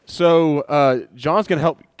So John's going to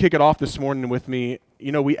help kick it off this morning with me.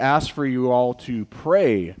 You know, we asked for you all to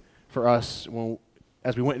pray for us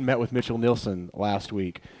as we went and met with Mitchell Nielsen last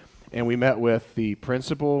week. And we met with the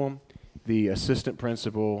principal, the assistant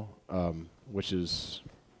principal, which is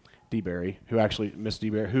Miss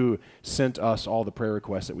DeBerry, who sent us all the prayer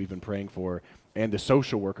requests that we've been praying for, and the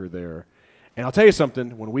social worker there. And I'll tell you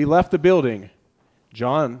something, when we left the building,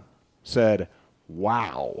 John said,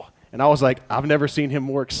 "Wow." And I was like, I've never seen him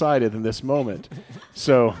more excited than this moment.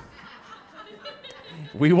 So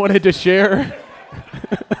we wanted to share.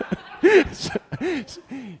 You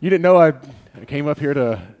didn't know I came up here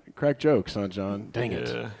to crack jokes, huh, John? Dang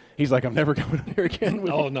it. He's like, I'm never coming up here again.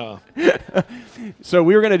 Oh, no. So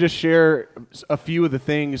we were going to just share a few of the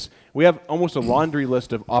things. We have almost a laundry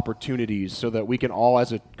list of opportunities so that we can all,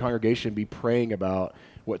 as a congregation, be praying about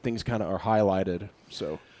what things kind of are highlighted.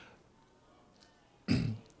 So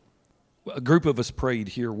a group of us prayed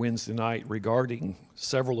here Wednesday night regarding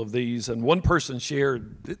several of these, and one person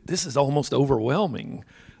shared, this is almost overwhelming.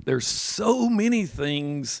 There's so many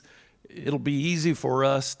things. It'll be easy for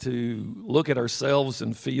us to look at ourselves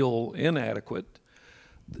and feel inadequate.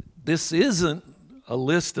 This isn't a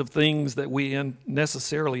list of things that we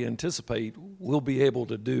necessarily anticipate we'll be able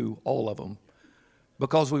to do all of them,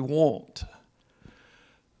 because we won't.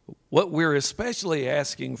 What we're especially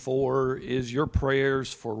asking for is your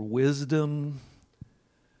prayers for wisdom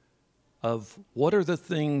of what are the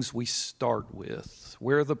things we start with,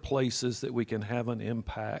 where are the places that we can have an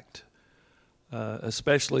impact,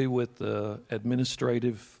 especially with the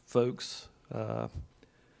administrative folks. The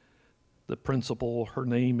principal, her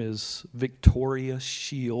name is Victoria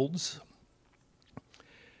Shields.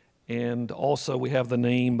 And also we have the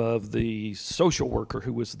name of the social worker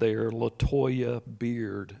who was there, LaToya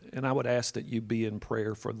Beard. And I would ask that you be in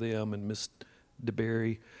prayer for them and Miss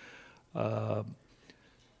DeBerry.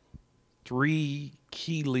 3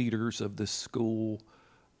 key leaders of this school.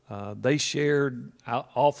 They shared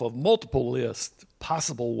off of multiple lists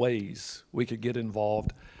possible ways we could get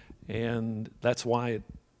involved, and that's why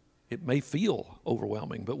it may feel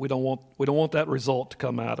overwhelming. But we don't want that result to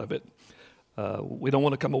come out of it. We don't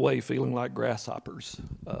want to come away feeling like grasshoppers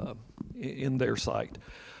in their sight.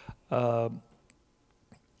 The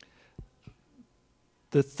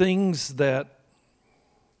things that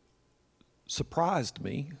surprised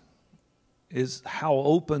me is how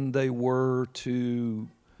open they were to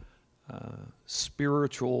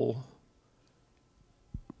spiritual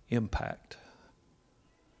impact.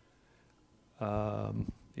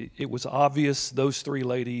 It was obvious those 3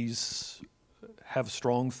 ladies have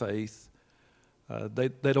strong faith.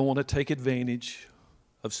 They don't want to take advantage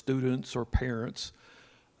of students or parents,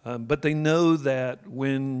 but they know that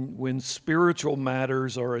when spiritual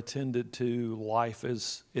matters are attended to, life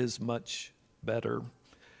is much better.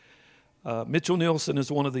 Mitchell Nielsen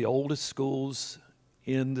is one of the oldest schools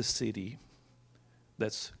in the city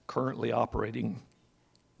that's currently operating,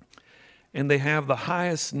 and they have the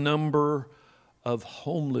highest number of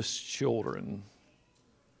homeless children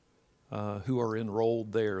who are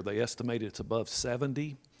enrolled there. They estimate it's above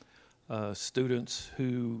 70 students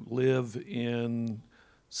who live in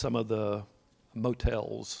some of the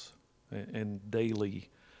motels and daily,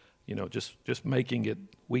 just making it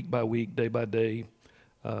week by week, day by day,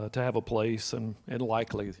 to have a place, and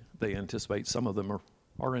likely they anticipate some of them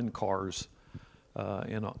are in cars,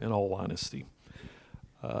 in all honesty.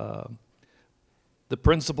 The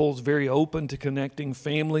principal's very open to connecting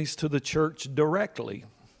families to the church directly,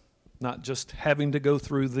 not just having to go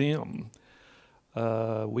through them.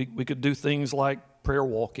 We could do things like prayer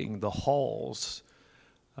walking the halls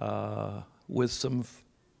with some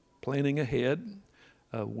planning ahead.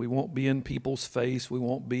 We won't be in people's face. We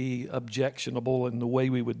won't be objectionable in the way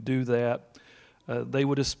we would do that. They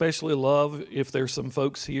would especially love if there's some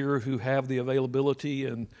folks here who have the availability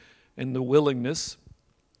and the willingness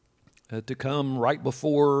to come right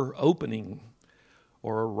before opening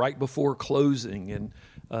or right before closing and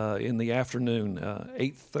in the afternoon.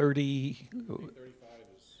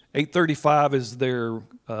 8:35 is their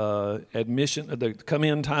admission, the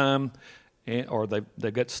come-in time, or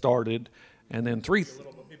they get started, and then 3.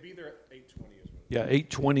 It'd be there at 8:20 as well. Yeah,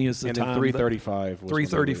 8:20 is the and time. And 3:35.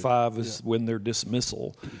 3:35 is when their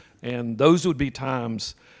dismissal, and those would be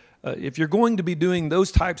times. If you're going to be doing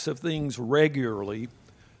those types of things regularly,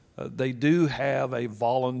 they do have a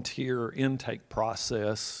volunteer intake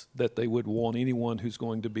process that they would want anyone who's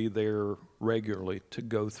going to be there regularly to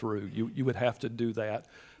go through. You would have to do that.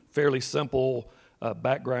 Fairly simple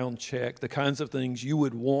background check, the kinds of things you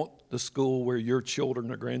would want the school where your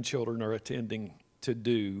children or grandchildren are attending to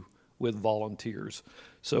do with volunteers.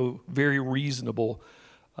 So very reasonable.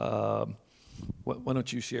 Why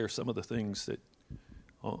don't you share some of the things that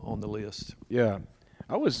on the list? Yeah.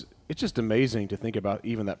 It's just amazing to think about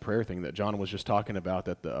even that prayer thing that John was just talking about,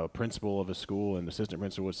 that the principal of a school and assistant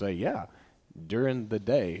principal would say, yeah, during the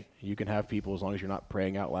day, you can have people, as long as you're not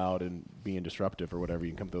praying out loud and being disruptive or whatever,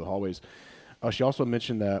 you can come through the hallways. She also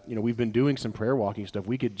mentioned that, we've been doing some prayer walking stuff.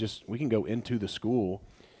 We can go into the school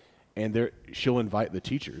and she'll invite the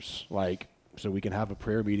teachers, so we can have a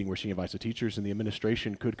prayer meeting where she invites the teachers, and the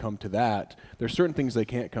administration could come to that. There's certain things they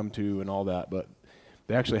can't come to and all that, but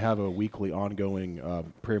they actually have a weekly ongoing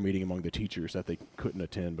prayer meeting among the teachers that they couldn't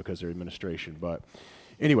attend because of their administration. But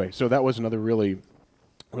anyway, so that was another really,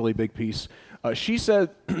 really big piece. She said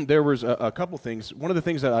there was a couple things. One of the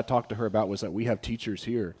things that I talked to her about was that we have teachers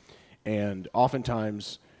here, and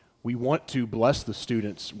oftentimes we want to bless the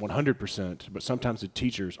students 100%, but oftentimes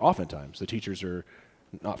the teachers are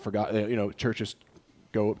not forgotten. Churches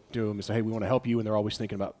go up to them and say, hey, we want to help you, and they're always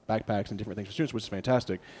thinking about backpacks and different things for students, which is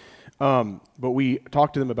fantastic. But we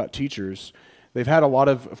talked to them about teachers. They've had a lot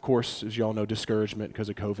of course, as you all know, discouragement because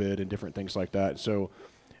of COVID and different things like that. So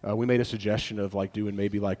we made a suggestion of doing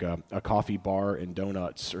maybe a coffee bar and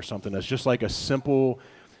donuts or something that's just like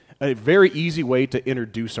a very easy way to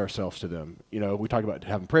introduce ourselves to them. We talk about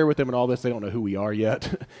having prayer with them and all this. They don't know who we are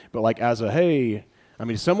yet. But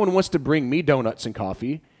if someone wants to bring me donuts and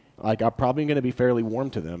coffee, I'm probably going to be fairly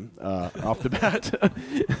warm to them off the bat.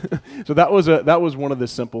 So that was one of the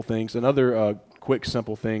simple things. Another quick,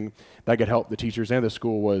 simple thing that could help the teachers and the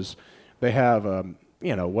school was they have,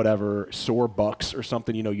 whatever, sore bucks or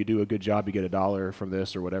something. You do a good job, you get $1 from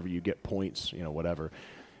this or whatever, you get points, whatever.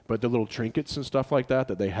 But the little trinkets and stuff like that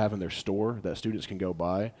they have in their store that students can go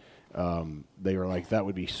buy, they were like, that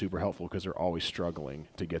would be super helpful because they're always struggling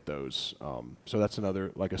to get those. So that's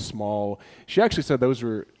another, a small, she actually said those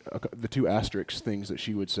were the 2 asterisk things that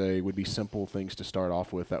she would say would be simple things to start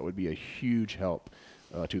off with that would be a huge help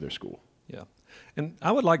to their school. Yeah. And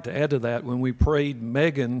I would like to add to that, when we prayed,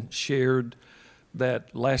 Megan shared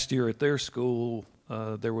that last year at their school,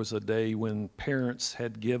 there was a day when parents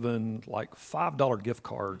had given $5 gift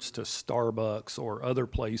cards to Starbucks or other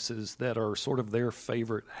places that are sort of their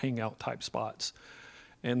favorite hangout type spots.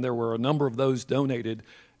 And there were a number of those donated,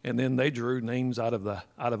 and then they drew names out of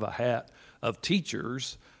a hat of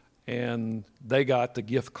teachers, and they got the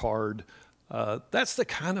gift card. That's the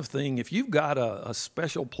kind of thing, if you've got a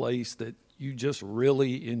special place that you just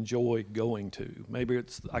really enjoy going to. Maybe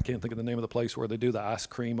I can't think of the name of the place where they do the ice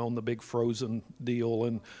cream on the big frozen deal,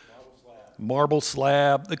 and Marble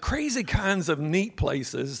Slab, the crazy kinds of neat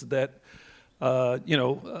places that,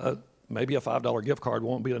 maybe a $5 gift card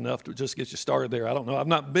won't be enough to just get you started there. I don't know. I've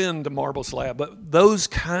not been to Marble Slab, but those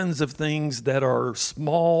kinds of things that are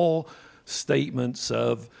small statements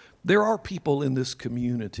of there are people in this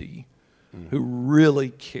community who really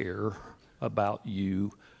care about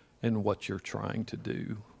you and what you're trying to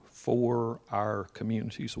do for our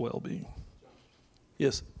community's well-being.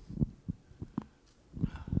 Yes?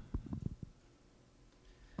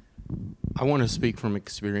 I want to speak from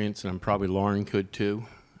experience, and probably Lauren could too.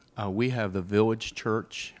 We have the Village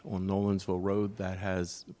Church on Nolensville Road that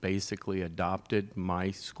has basically adopted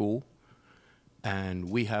my school, and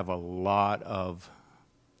we have a lot of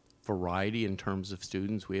variety in terms of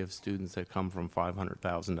students. We have students that come from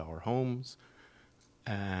 $500,000 homes,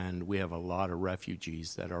 and we have a lot of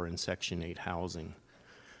refugees that are in Section 8 housing.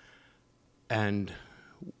 And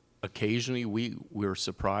occasionally we're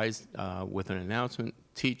surprised with an announcement.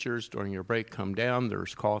 Teachers, during your break, come down.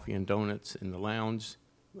 There's coffee and donuts in the lounge.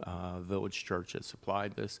 Village Church has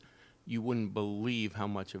supplied this. You wouldn't believe how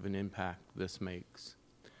much of an impact this makes.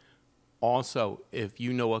 Also, if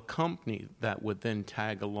you know a company that would then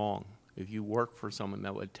tag along, if you work for someone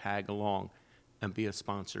that would tag along and be a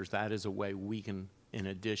sponsor, that is a way we can, in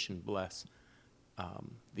addition, bless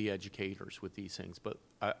the educators with these things. But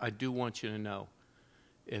I do want you to know,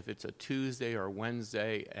 if it's a Tuesday or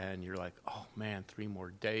Wednesday and you're like, oh man, 3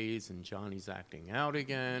 more days and Johnny's acting out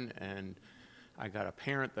again, and I got a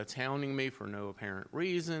parent that's hounding me for no apparent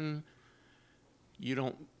reason, you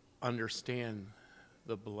don't understand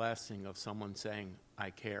the blessing of someone saying,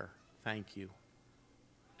 I care, thank you.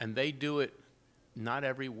 And they do it not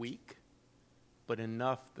every week, but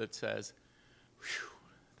enough that says,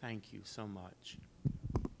 thank you so much.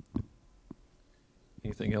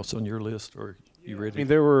 Anything else on your list, or you ready? I mean,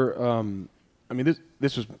 there were.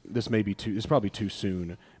 This may be too. This is probably too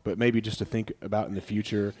soon, but maybe just to think about in the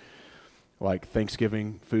future, like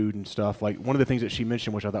Thanksgiving food and stuff. Like one of the things that she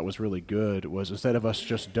mentioned, which I thought was really good, was instead of us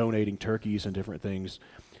just donating turkeys and different things,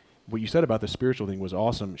 what you said about the spiritual thing was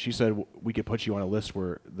awesome. She said we could put you on a list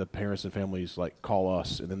where the parents and families call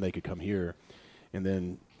us, and then they could come here. and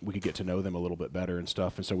then we could get to know them a little bit better and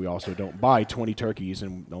stuff. And so we also don't buy 20 turkeys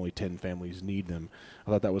and only 10 families need them. I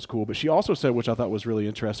thought that was cool. But she also said, which I thought was really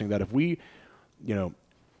interesting, that if we,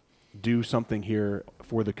 do something here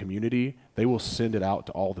for the community, they will send it out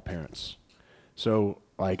to all the parents. So,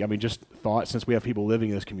 just thought, since we have people living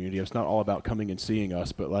in this community, it's not all about coming and seeing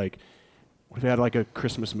us, but we've had a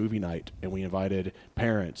Christmas movie night, and we invited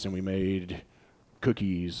parents, and we made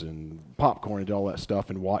cookies and popcorn and all that stuff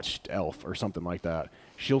and watched Elf or something like that.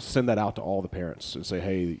 She'll send that out to all the parents and say,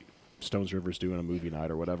 hey, Stones River's doing a movie night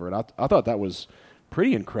or whatever. And I thought that was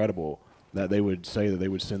pretty incredible that they would say that they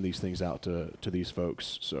would send these things out to these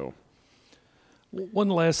folks. So, one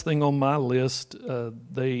last thing on my list,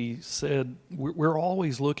 they said we're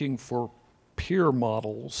always looking for peer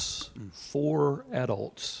models for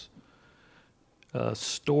adults,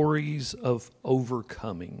 stories of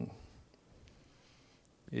overcoming.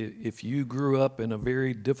 If you grew up in a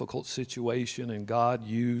very difficult situation and God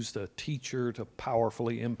used a teacher to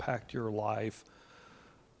powerfully impact your life,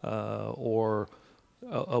 or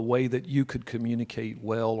a way that you could communicate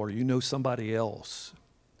well, or somebody else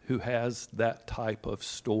who has that type of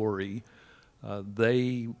story,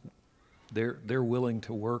 they're willing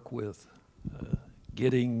to work with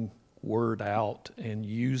getting word out and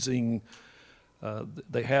using.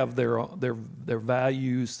 They have their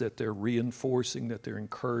values that they're reinforcing, that they're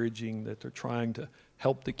encouraging, that they're trying to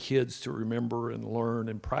help the kids to remember and learn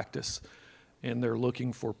and practice. And they're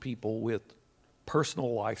looking for people with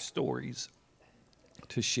personal life stories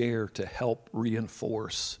to share to help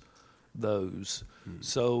reinforce those.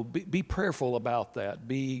 So be prayerful about that.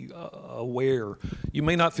 Be aware. You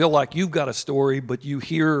may not feel like you've got a story, but you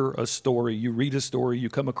hear a story, you read a story, you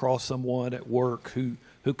come across someone at work who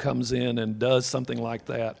comes in and does something like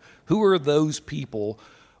that. Who are those people?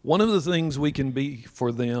 One of the things we can be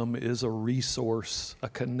for them is a resource, a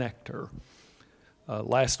connector.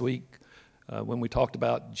 Last week, when we talked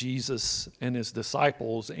about Jesus and his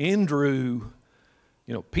disciples, Andrew,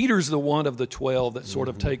 Peter's the one of the 12 that sort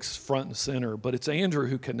of takes front and center, but it's Andrew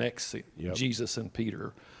who connects Jesus and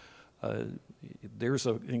Peter. There's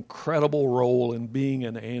an incredible role in being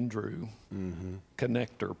an Andrew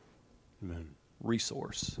connector. Amen.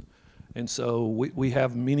 Resource. And so we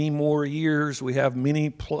have many more years, we have many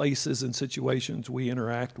places and situations we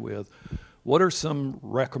interact with. What are some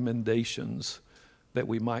recommendations that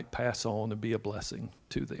we might pass on and be a blessing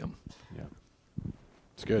to them? Yeah.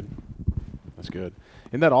 That's good. That's good.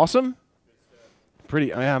 Isn't that awesome?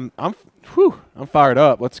 I'm fired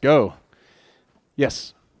up. Let's go.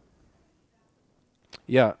 Yes.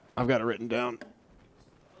 Yeah, I've got it written down.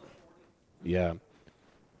 Yeah.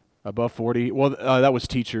 Above 40. Well, that was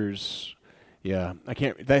teachers. Yeah,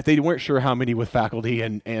 they weren't sure how many with faculty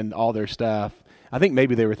and all their staff. I think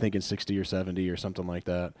maybe they were thinking 60 or 70 or something like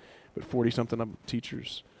that. But 40-something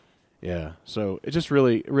teachers. Yeah, so it's just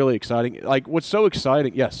really, really exciting. What's so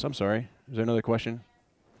exciting? Yes, I'm sorry. Is there another question?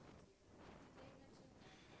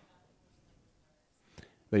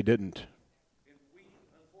 They didn't. We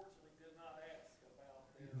unfortunately did not ask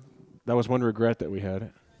about them. That was one regret that we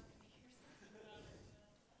had.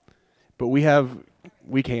 But we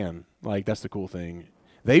can. That's the cool thing.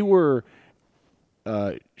 They were,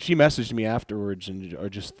 she messaged me afterwards and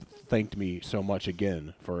just thanked me so much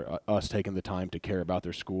again for us taking the time to care about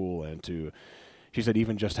their school she said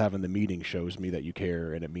even just having the meeting shows me that you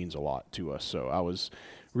care and it means a lot to us. So I was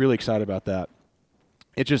really excited about that.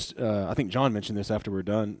 It just, I think John mentioned this after we're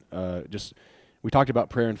done, we talked about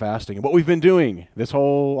prayer and fasting and what we've been doing this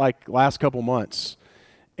whole last couple months.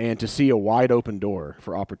 And to see a wide open door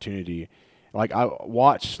for opportunity, I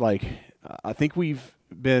watched, I think we've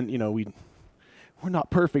been, we're not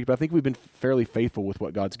perfect, but I think we've been fairly faithful with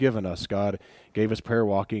what God's given us. God gave us prayer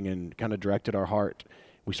walking and kind of directed our heart.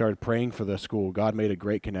 We started praying for the school. God made a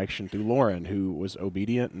great connection through Lauren, who was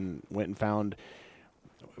obedient and went and found,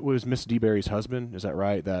 was Miss DeBerry's husband, is that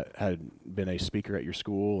right, that had been a speaker at your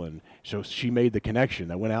school, and so she made the connection,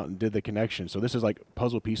 that went out and did the connection. So this is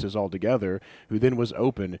puzzle pieces all together, who then was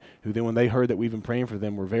open, who then when they heard that we've been praying for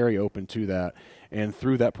them, were very open to that, and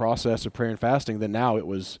through that process of prayer and fasting, then now it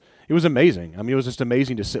was amazing. It was just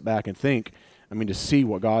amazing to sit back and think, to see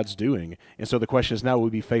what God's doing. And so the question is now, will we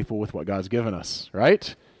be faithful with what God's given us,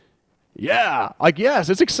 right? Yeah, yes,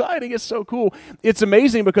 it's exciting. It's so cool. It's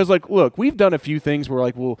amazing because, look, we've done a few things where,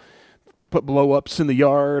 we'll put blow-ups in the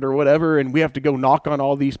yard or whatever, and we have to go knock on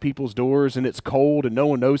all these people's doors, and it's cold, and no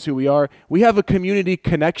one knows who we are. We have a community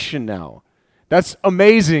connection now. That's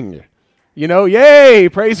amazing. Yay,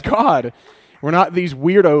 praise God. We're not these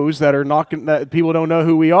weirdos that are knocking, that people don't know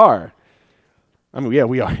who we are. Yeah,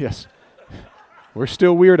 we are, yes. We're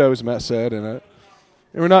still weirdos, Matt said, and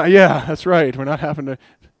And we're not, yeah, that's right. We're not having to,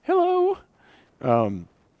 hello.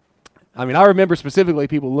 I mean, I remember specifically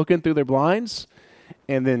people looking through their blinds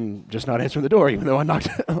and then just not answering the door, even though I knocked,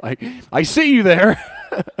 like, I see you there.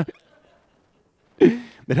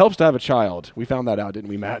 It helps to have a child. We found that out, didn't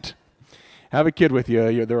we, Matt? Have a kid with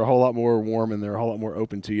you. They're a whole lot more warm and they're a whole lot more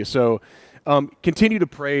open to you. So continue to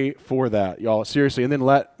pray for that, y'all, seriously. And then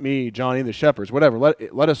let me, Johnny, the shepherds, whatever,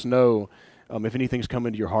 let us know if anything's come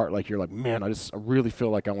into your heart, like you're like, man, I really feel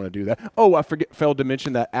like I want to do that. Oh, failed to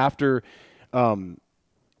mention that after, in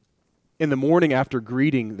the morning after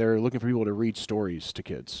greeting, they're looking for people to read stories to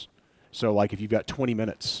kids. So, like, if you've got 20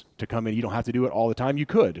 minutes to come in, you don't have to do it all the time. You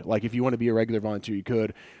could. Like, if you want to be a regular volunteer, you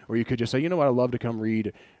could. Or you could just say, you know what, I'd love to come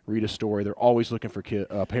read a story. They're always looking for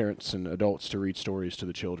parents and adults to read stories to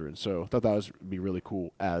the children. So I thought that would be really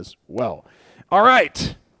cool as well. All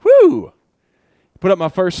right. Woo! Put up my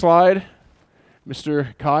first slide,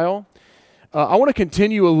 Mr. Kyle. I want to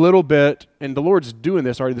continue a little bit, and the Lord's doing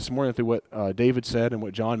this already this morning through what David said and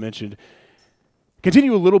what John mentioned.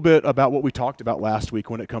 Continue a little bit about what we talked about last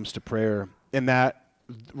week when it comes to prayer and that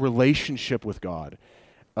relationship with God.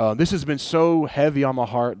 This has been so heavy on my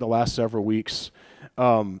heart the last several weeks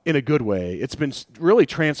in a good way. It's been really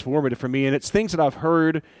transformative for me, and it's things that I've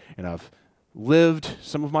heard and I've lived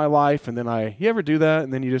some of my life, and then you ever do that,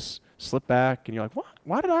 and then you just slip back, and you're like, what?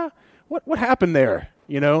 Why did what happened there?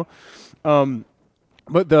 You know?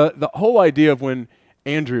 But the whole idea of when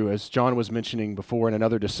Andrew, as John was mentioning before, and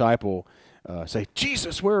another disciple, say,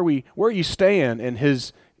 Jesus, where are you staying? And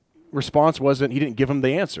his response wasn't, he didn't give him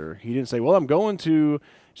the answer. He didn't say, well, I'm going to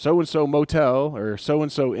so-and-so motel or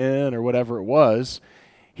so-and-so inn or whatever it was.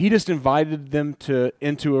 He just invited them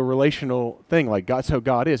into a relational thing, like that's how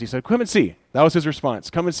God is. He said, come and see. That was his response.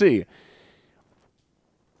 Come and see.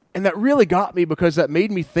 And that really got me because that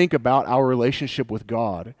made me think about our relationship with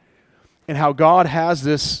God and how God has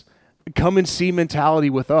this come and see mentality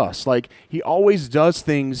with us. Like, he always does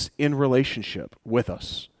things in relationship with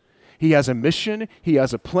us. He has a mission. He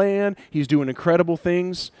has a plan. He's doing incredible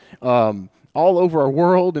things all over our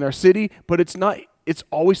world and our city, but it's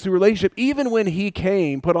always through relationship. Even when he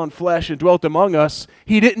came, put on flesh, and dwelt among us,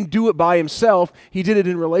 he didn't do it by himself. He did it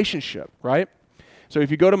in relationship, right? So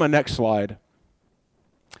if you go to my next slide,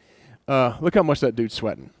 look how much that dude's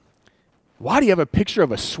sweating. Why do you have a picture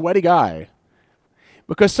of a sweaty guy?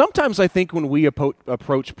 Because sometimes I think when we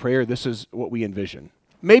approach prayer, this is what we envision.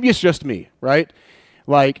 Maybe it's just me, right?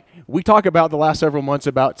 Like, we talk about the last several months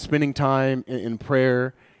about spending time in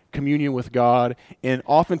prayer, communion with God, and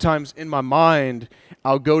oftentimes in my mind,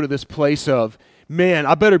 I'll go to this place of, man,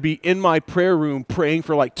 I better be in my prayer room praying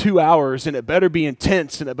for like 2 hours, and it better be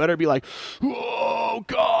intense, and it better be like, oh,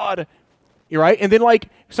 God, right? And then, like,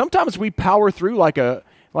 sometimes we power through like a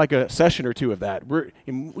session or two of that.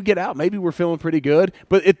 We get out, maybe we're feeling pretty good,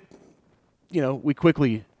 but we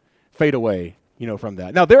quickly fade away, from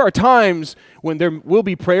that. Now, there are times when there will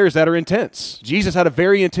be prayers that are intense. Jesus had a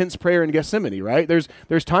very intense prayer in Gethsemane, right?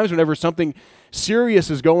 There's times whenever something serious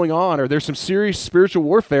is going on or there's some serious spiritual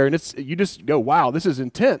warfare, and you just go, wow, this is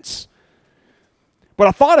intense. But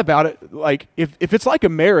I thought about it, like, if it's like a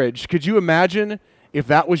marriage, could you imagine if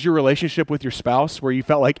that was your relationship with your spouse, where you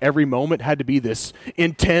felt like every moment had to be this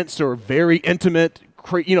intense or very intimate,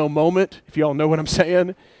 moment, if you all know what I'm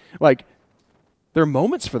saying? Like, there are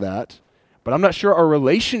moments for that, but I'm not sure our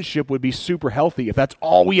relationship would be super healthy if that's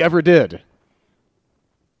all we ever did.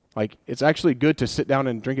 Like, it's actually good to sit down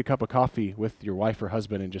and drink a cup of coffee with your wife or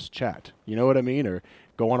husband and just chat. You know what I mean? Or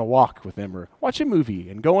go on a walk with them, or watch a movie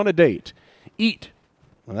and go on a date. Eat.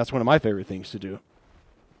 Well, that's one of my favorite things to do.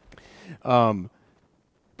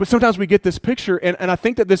 But sometimes we get this picture, and I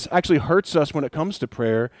think that this actually hurts us when it comes to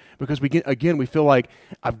prayer, because we feel like,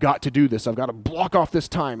 I've got to do this. I've got to block off this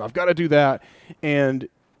time. I've got to do that. And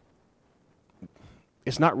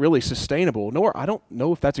it's not really sustainable, nor I don't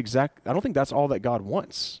know if I don't think that's all that God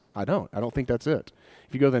wants. I don't think that's it.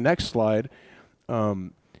 If you go to the next slide,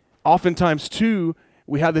 oftentimes too,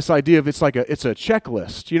 we have this idea of it's a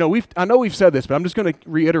checklist. I know we've said this, but I'm just going to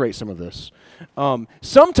reiterate some of this.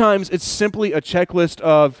 Sometimes it's simply a checklist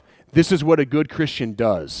of, this is what a good Christian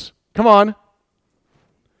does. Come on.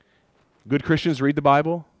 Good Christians read the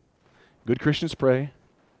Bible. Good Christians pray.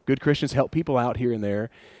 Good Christians help people out here and there.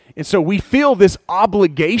 And so we feel this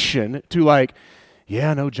obligation to, like,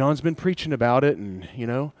 yeah, no, John's been preaching about it, and,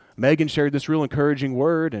 Megan shared this real encouraging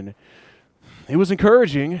word, and it was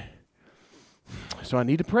encouraging. So I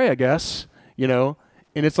need to pray, I guess, and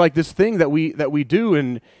it's like this thing that we do,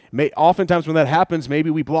 and oftentimes when that happens, maybe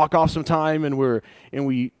we block off some time and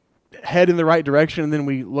we head in the right direction, and then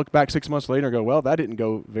we look back 6 months later and go, well, that didn't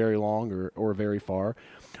go very long or very far.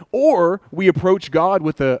 Or we approach God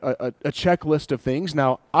with a checklist of things.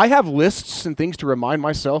 Now, I have lists and things to remind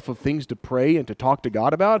myself of things to pray and to talk to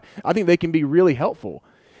God about. I think they can be really helpful.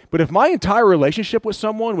 But if my entire relationship with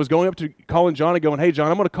someone was going up to calling John and going, hey,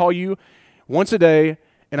 John, I'm going to call you once a day,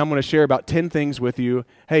 and I'm going to share about 10 things with you.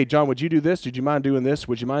 Hey, John, would you do this? Would you mind doing this?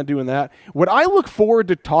 Would you mind doing that? Would I look forward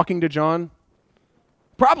to talking to John?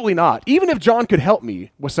 Probably not. Even if John could help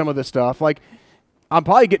me with some of this stuff, like, I'd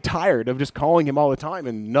probably get tired of just calling him all the time,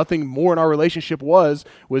 and nothing more in our relationship was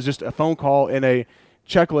just a phone call and a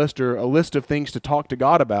checklist or a list of things to talk to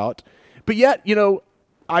God about. But yet,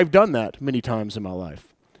 I've done that many times in my life.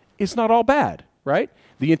 It's not all bad, right?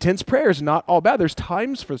 The intense prayer is not all bad. There's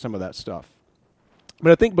times for some of that stuff.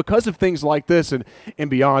 But I think because of things like this and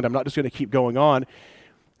beyond, I'm not just going to keep going on,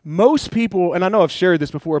 most people, and I know I've shared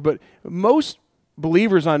this before, but most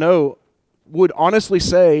believers I know would honestly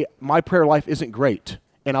say, my prayer life isn't great,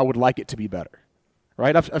 and I would like it to be better,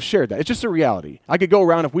 right? I've shared that. It's just a reality. I could go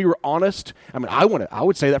around, if we were honest, I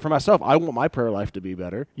would say that for myself. I want my prayer life to be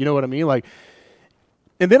better. You know what I mean?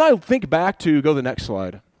 And then I think back to, go to the next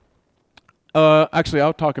slide. Actually,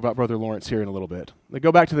 I'll talk about Brother Lawrence here in a little bit.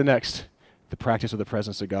 Go back to the practice of the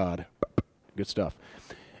presence of God. Good stuff.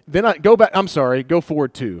 Then go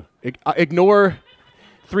forward 2. Ignore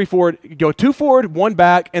 3 forward, go 2 forward, 1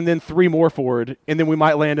 back, and then 3 more forward, and then we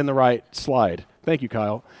might land in the right slide. Thank you,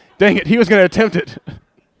 Kyle. Dang it, he was going to attempt it.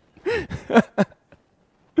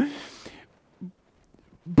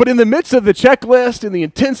 But in the midst of the checklist and the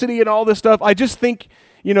intensity and all this stuff, I just think,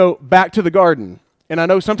 back to the garden. And I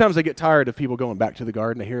know sometimes I get tired of people going back to the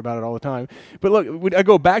garden. I hear about it all the time. But look, when I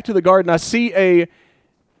go back to the garden, I see a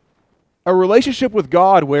relationship with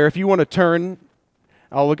God where if you want to turn,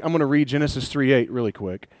 I'm going to read Genesis 3:8 really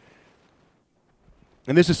quick.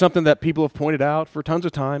 And this is something that people have pointed out for tons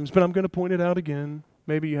of times, but I'm going to point it out again.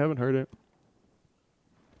 Maybe you haven't heard it.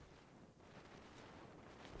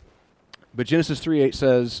 But Genesis 3:8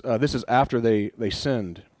 says, this is after they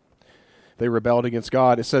sinned. They rebelled against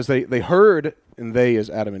God. It says they heard, and they is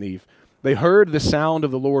Adam and Eve, they heard the sound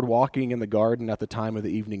of the Lord walking in the garden at the time of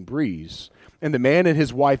the evening breeze. And the man and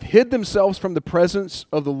his wife hid themselves from the presence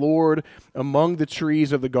of the Lord among the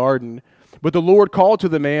trees of the garden. But the Lord called to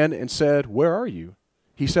the man and said, where are you?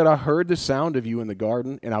 He said, I heard the sound of you in the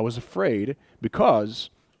garden, and I was afraid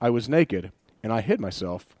because I was naked, and I hid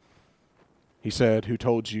myself. He said, who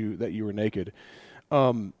told you that you were naked?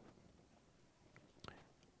 I'm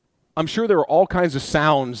sure there were all kinds of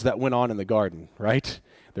sounds that went on in the garden, right?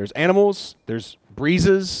 There's animals, there's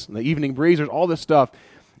breezes, the evening breeze, there's all this stuff.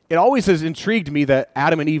 It always has intrigued me that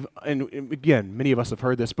Adam and Eve, and again, many of us have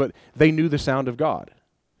heard this, but they knew the sound of God.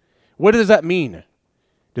 What does that mean?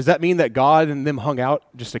 Does that mean that God and them hung out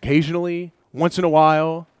just occasionally, once in a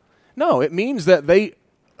while? No, it means that they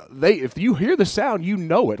if you hear the sound, you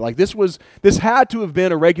know it. Like this had to have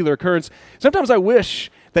been a regular occurrence. Sometimes I wish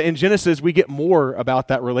that in Genesis we get more about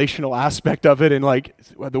that relational aspect of it and like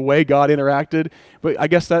the way God interacted. But I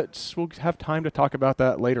guess we'll have time to talk about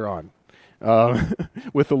that later on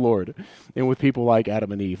with the Lord and with people like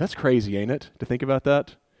Adam and Eve. That's crazy, ain't it? To think about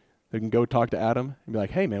that. They can go talk to Adam and be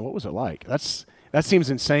like, hey man, what was it like? That seems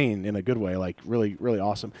insane in a good way, like really, really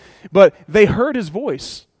awesome. But they heard his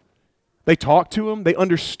voice. They talked to him. They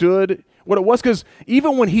understood what it was, because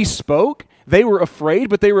even when he spoke, they were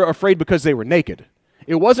afraid, but they were afraid because they were naked.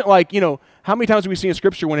 It wasn't like, how many times do we see in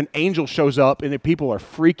Scripture when an angel shows up and people are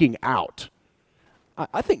freaking out?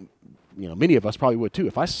 I think, many of us probably would too.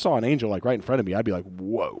 If I saw an angel like right in front of me, I'd be like,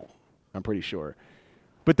 whoa, I'm pretty sure.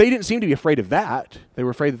 But they didn't seem to be afraid of that. They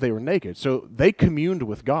were afraid that they were naked. So they communed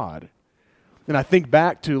with God. And I think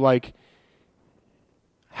back to like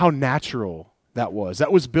how natural that was.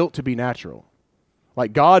 That was built to be natural.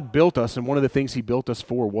 Like God built us, and one of the things he built us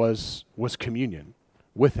for was communion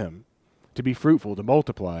with him, to be fruitful, to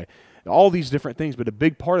multiply, all these different things. But a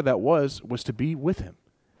big part of that was to be with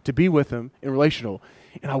him in relational.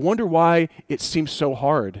 And I wonder why it seems so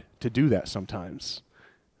hard to do that sometimes.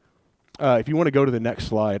 If you want to go to the next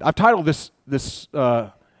slide, I've titled this skip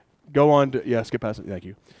past it, thank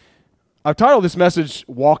you. I've titled this message,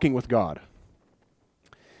 Walking with God.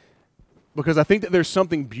 Because I think that there's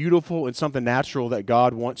something beautiful and something natural that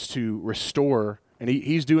God wants to restore, and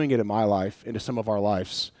he's doing it in my life, into some of our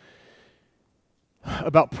lives,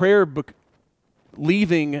 about prayer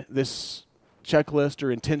leaving this checklist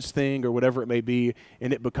or intense thing or whatever it may be,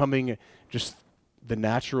 and it becoming just the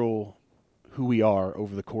natural who we are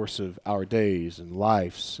over the course of our days and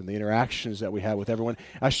lives and the interactions that we have with everyone.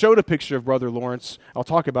 I showed a picture of Brother Lawrence. I'll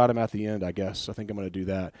talk about him at the end, I guess. I think I'm going to do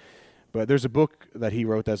that. But there's a book that he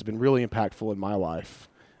wrote that's been really impactful in my life.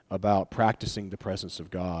 about practicing the presence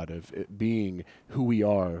of God, of it being who we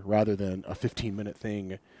are rather than a 15-minute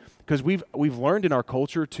thing. Because we've learned in our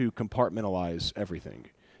culture to compartmentalize everything,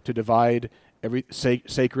 to divide every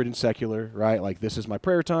sacred and secular, right? Like, this is my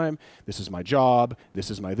prayer time, this is my job,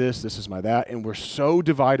 this is my this is my that, and we're so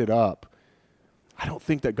divided up. I don't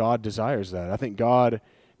think that God desires that. I think God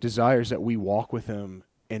desires that we walk with him,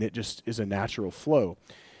 and it just is a natural flow.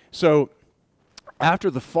 So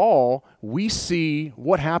after the fall, we see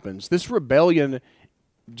what happens. This rebellion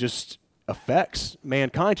just affects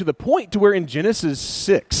mankind to the point to where in Genesis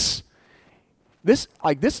 6, this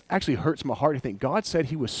actually hurts my heart to think God said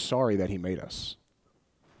he was sorry that he made us.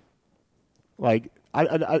 Like, I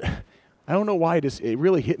don't know why it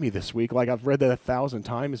really hit me this week. Like, I've read that 1,000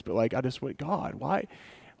 times, but like, I just went, God, why?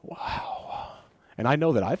 Wow. And I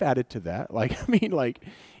know that I've added to that. Like, I mean, like,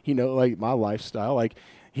 like my lifestyle, like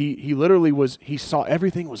he literally he saw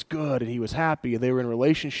everything was good and he was happy and they were in a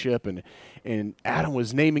relationship and Adam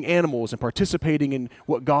was naming animals and participating in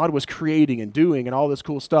what God was creating and doing and all this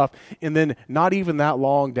cool stuff. And then not even that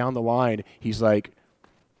long down the line, he's like,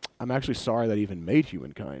 I'm actually sorry that I even made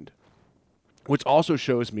humankind. Which also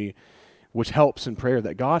shows me, which helps in prayer,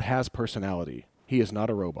 that God has personality. He is not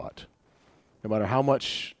a robot. No matter how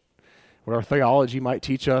much, what our theology might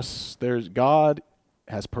teach us, God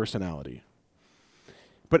has personality.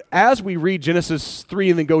 But as we read Genesis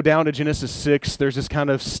 3 and then go down to Genesis 6, there's this kind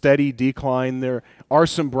of steady decline. There are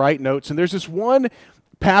some bright notes. And there's this one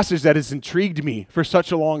passage that has intrigued me for such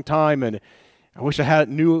a long time, and I wish I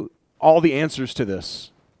knew all the answers to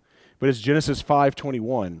this. But it's Genesis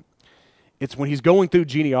 5:21. It's when he's going through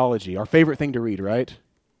genealogy, our favorite thing to read, right?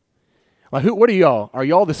 Like, what are y'all? Are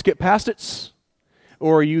y'all the skip past it's?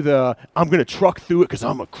 Or are you the, I'm going to truck through it because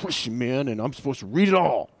I'm a Christian man and I'm supposed to read it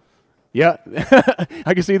all? Yeah,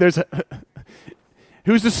 I can see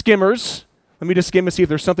who's the skimmers? Let me just skim and see if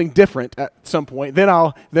there's something different at some point. Then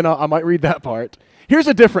I might read that part. Here's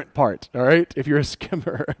a different part, all right, if you're a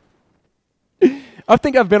skimmer. I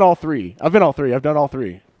think I've done all three.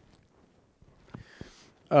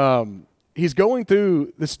 He's going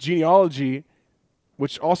through this genealogy,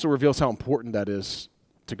 which also reveals how important that is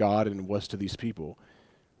to God and was to these people,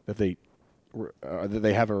 that they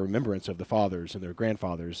have a remembrance of the fathers and their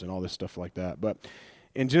grandfathers and all this stuff like that. But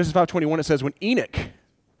in Genesis 5:21, it says, when Enoch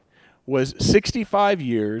was 65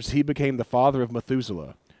 years, he became the father of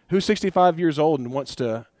Methuselah. Who's 65 years old and wants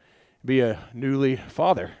to be a newly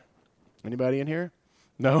father? Anybody in here?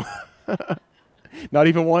 No? Not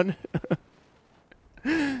even one?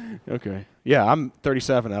 Okay. Yeah, I'm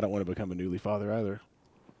 37. I don't want to become a newly father either.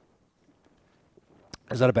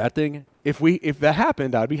 Is that a bad thing? If that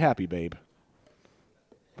happened, I'd be happy, babe.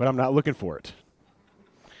 But I'm not looking for it.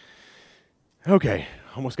 Okay.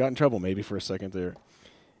 Almost got in trouble maybe for a second there.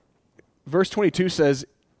 Verse 22 says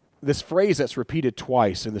this phrase that's repeated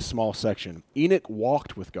twice in this small section. Enoch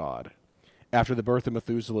walked with God after the birth of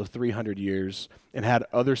Methuselah 300 years and had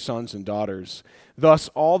other sons and daughters. Thus,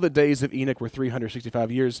 all the days of Enoch were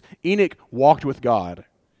 365 years. Enoch walked with God.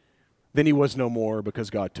 Then he was no more because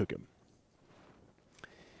God took him.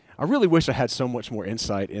 I really wish I had so much more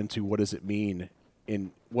insight into what does it mean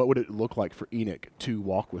and what would it look like for Enoch to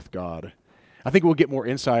walk with God. I think we'll get more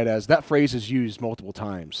insight as that phrase is used multiple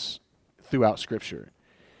times throughout Scripture.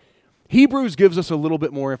 Hebrews gives us a little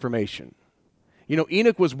bit more information. You know,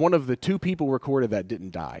 Enoch was one of the two people recorded that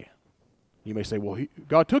didn't die. You may say, well,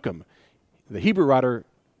 God took him. The Hebrew writer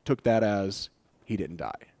took that as he didn't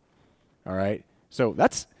die. All right? So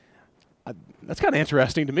that's kind of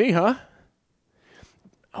interesting to me, huh?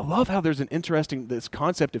 I love how there's this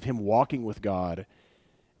concept of him walking with God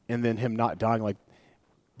and then him not dying. Like,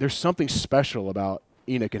 there's something special about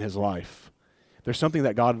Enoch in his life. There's something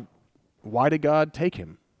that why did God take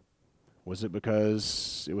him? Was it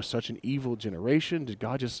because it was such an evil generation? Did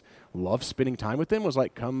God just love spending time with them? Was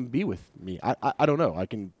like, come be with me. I don't know. I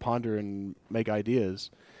can ponder and make ideas.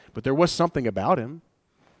 But there was something about him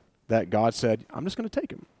that God said, I'm just going to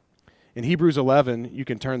take him. In Hebrews 11, you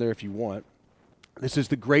can turn there if you want. This is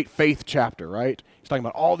the great faith chapter, right? He's talking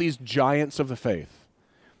about all these giants of the faith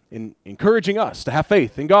and encouraging us to have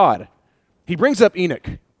faith in God. He brings up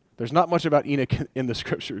Enoch. There's not much about Enoch in the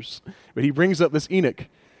Scriptures, but he brings up this Enoch.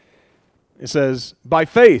 It says, by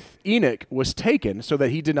faith, Enoch was taken so that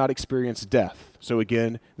he did not experience death. So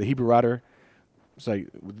again, the Hebrew writer, it's like,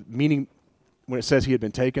 meaning when it says he had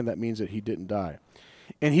been taken, that means that he didn't die.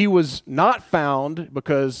 And he was not found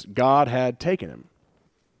because God had taken him.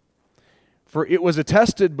 For it was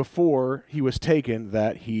attested before he was taken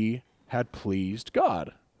that he had pleased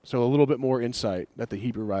God. So a little bit more insight that the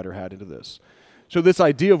Hebrew writer had into this. So this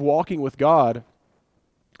idea of walking with God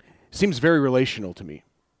seems very relational to me.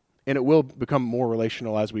 And it will become more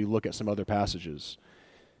relational as we look at some other passages.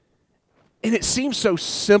 And it seems so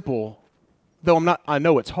simple, though I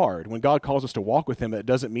know it's hard. When God calls us to walk with him, it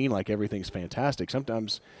doesn't mean like everything's fantastic.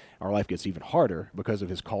 Sometimes our life gets even harder because of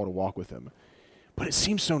his call to walk with him. But it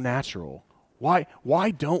seems so natural. Why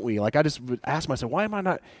don't we? Like I just would ask myself, why am I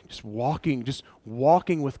not just walking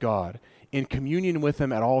with God in communion with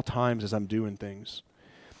him at all times as I'm doing things?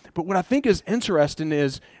 But what I think is interesting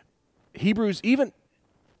is Hebrews, even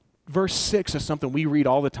verse 6 is something we read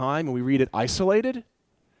all the time, and we read it isolated,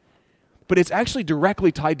 but it's actually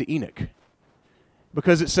directly tied to Enoch.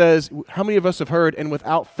 Because it says, how many of us have heard, and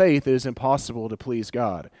without faith it is impossible to please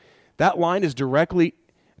God? That line is directly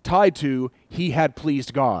tied to he had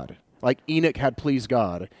pleased God. Like Enoch had pleased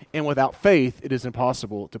God. And without faith, it is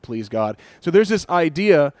impossible to please God. So there's this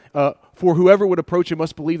idea, for whoever would approach him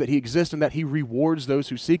must believe that he exists and that he rewards those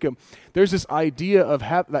who seek him. There's this idea of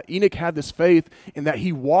that Enoch had this faith and that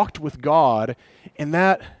he walked with God, and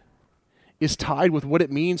that is tied with what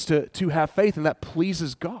it means to have faith, and that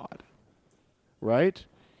pleases God, right?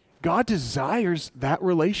 God desires that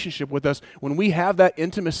relationship with us. When we have that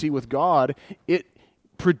intimacy with God, it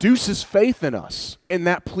produces faith in us, and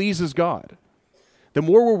that pleases God. The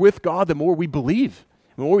more we're with God, the more we believe,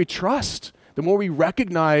 the more we trust, the more we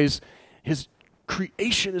recognize his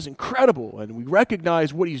creation is incredible, and we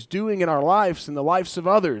recognize what he's doing in our lives and the lives of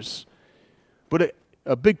others. But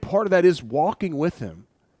a big part of that is walking with him,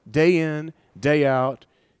 day in, day out,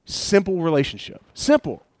 simple relationship.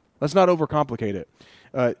 Simple. Let's not overcomplicate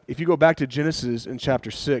it. If you go back to Genesis in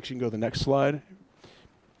chapter 6, you can go to the next slide.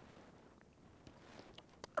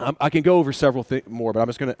 I can go over several more, but I'm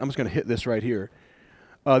just gonna hit this right here.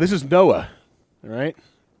 This is Noah, all right?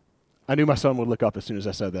 I knew my son would look up as soon as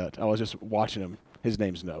I said that. I was just watching him. His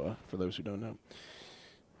name's Noah, for those who don't know.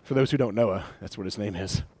 For those who don't know, that's what his name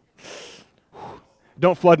is.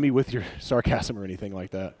 Don't flood me with your sarcasm or anything like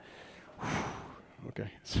that. Okay.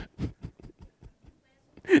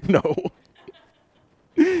 No.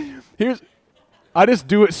 I just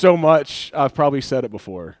do it so much, I've probably said it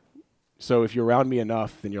before. So if you're around me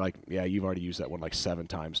enough, then you're like, yeah, you've already used that one like 7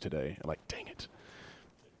 times today. I'm like, dang it.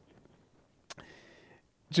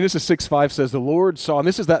 Genesis 6:5 says, the Lord saw, and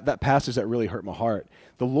this is that passage that really hurt my heart.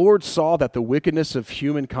 The Lord saw that the wickedness of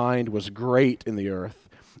humankind was great in the earth,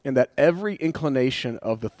 and that every inclination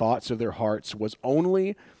of the thoughts of their hearts was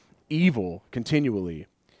only evil continually.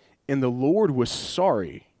 And the Lord was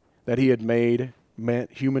sorry that he had made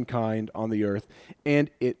humankind on the earth,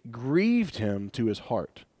 and it grieved him to his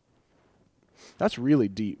heart. That's really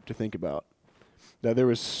deep to think about, that there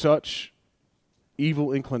was such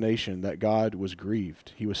evil inclination that God was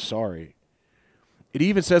grieved. He was sorry. It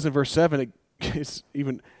even says in verse 7,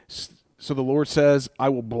 so the Lord says, I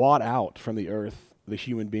will blot out from the earth the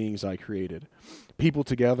human beings I created, people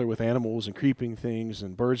together with animals and creeping things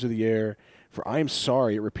and birds of the air, for I am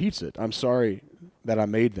sorry. It repeats it. I'm sorry that I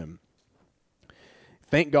made them.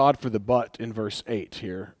 Thank God for the but in verse 8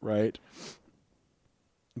 here, right?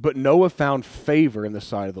 But Noah found favor in the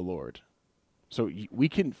sight of the Lord. So we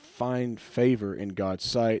can find favor in God's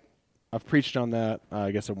sight. I've preached on that.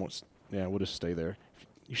 I guess I won't. Yeah, we'll just stay there.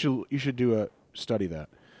 You should study that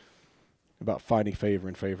about finding favor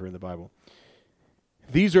in the Bible.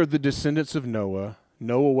 These are the descendants of Noah.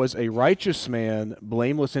 Noah was a righteous man,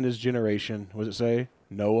 blameless in his generation. What does it say?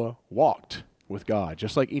 Noah walked with God,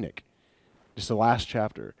 just like Enoch. Just the last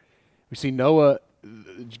chapter. We see Noah,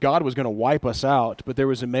 God was going to wipe us out, but there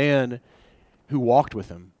was a man who walked with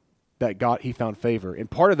him that he found favor. And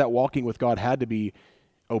part of that walking with God had to be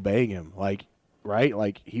obeying him. Right?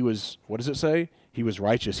 Like he was, what does it say? He was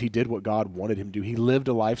righteous. He did what God wanted him to do. He lived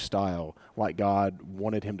a lifestyle like God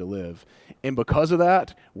wanted him to live. And because of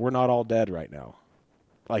that, we're not all dead right now.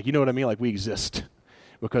 Like, you know what I mean? Like we exist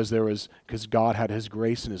because God had his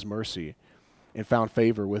grace and his mercy and found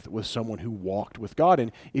favor with someone who walked with God.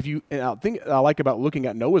 And I think I like about looking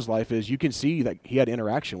at Noah's life is you can see that he had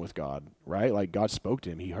interaction with God, right? Like God spoke to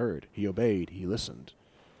him, he heard, he obeyed, he listened.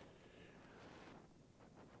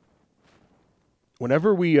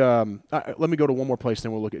 Whenever we, let me go to one more place,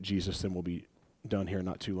 then we'll look at Jesus, then we'll be done here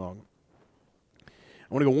not too long.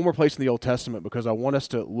 I want to go one more place in the Old Testament because I want us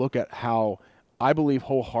to look at how I believe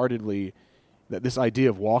wholeheartedly that this idea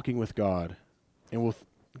of walking with God, and we'll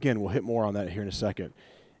hit more on that here in a second,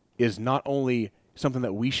 is not only something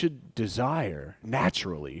that we should desire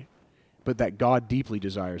naturally, but that God deeply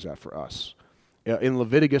desires that for us. In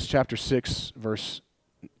Leviticus chapter 6, verse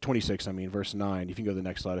 26, verse 9, you can go to the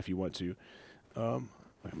next slide if you want to.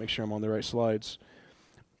 Make sure I'm on the right slides.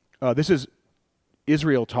 This is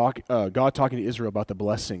God talking to Israel about the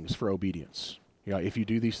blessings for obedience. You know, if you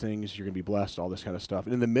do these things, you're going to be blessed, all this kind of stuff.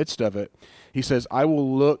 And in the midst of it, he says, I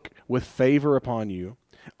will look with favor upon you.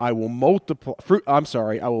 I will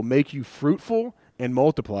I will make you fruitful and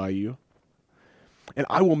multiply you. And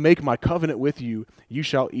I will make my covenant with you. You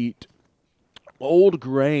shall eat old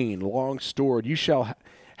grain long stored. You shall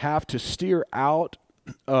have to clear out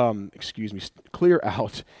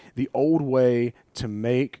the old way to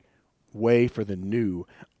make way for the new.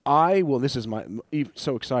 I will, this is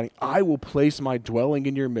so exciting, I will place my dwelling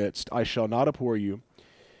in your midst. I shall not abhor you,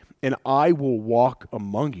 and I will walk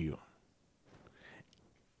among you.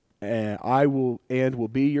 And will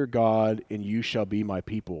be your God, and you shall be my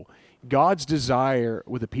people. God's desire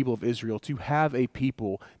with the people of Israel to have a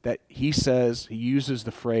people that he uses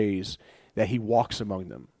the phrase that he walks among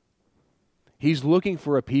them. He's looking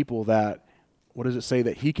for a people that, what does it say,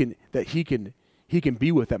 that he can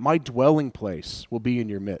be with, that my dwelling place will be in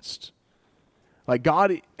your midst. Like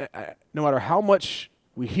God, no matter how much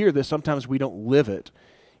we hear this, sometimes we don't live it.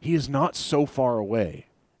 He is not so far away,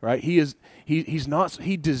 right? He has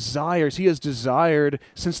desired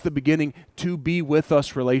since the beginning to be with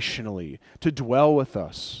us relationally, to dwell with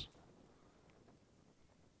us.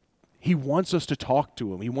 He wants us to talk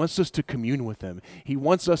to him. He wants us to commune with him. He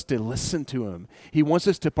wants us to listen to him. He wants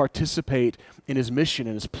us to participate in his mission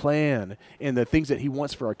and his plan and the things that he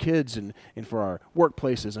wants for our kids and for our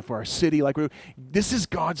workplaces and for our city. This is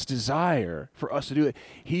God's desire for us to do it.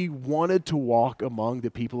 He wanted to walk among the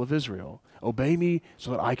people of Israel. Obey me so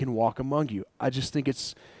that I can walk among you. I just think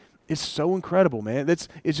it's so incredible, man. It's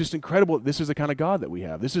just incredible. This is the kind of God that we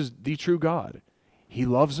have. This is the true God. He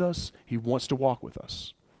loves us. He wants to walk with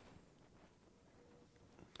us.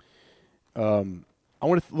 I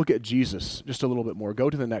want to look at Jesus just a little bit more. Go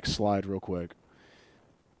to the next slide real quick.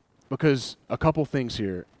 Because a couple things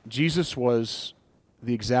here. Jesus was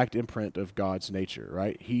the exact imprint of God's nature,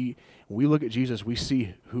 right? When we look at Jesus, we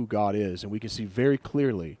see who God is, and we can see very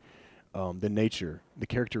clearly the nature, the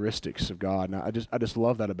characteristics of God. And I just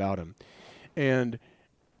love that about him. And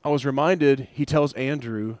I was reminded, he tells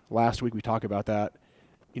Andrew, last week we talked about that,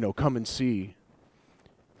 come and see.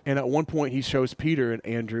 And at one point he shows Peter and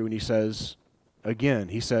Andrew and he says,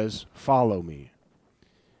 follow me.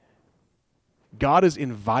 God is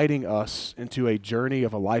inviting us into a journey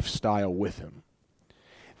of a lifestyle with him.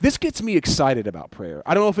 This gets me excited about prayer.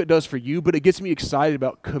 I don't know if it does for you, but it gets me excited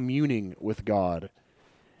about communing with God.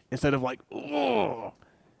 Instead of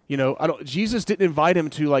Jesus didn't invite him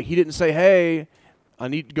to, he didn't say, hey, I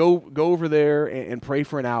need to go over there and pray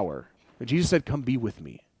for an hour. But Jesus said, come be with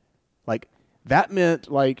me. That meant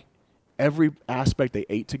every aspect. They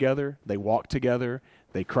ate together, they walked together,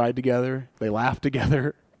 they cried together, they laughed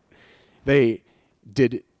together. They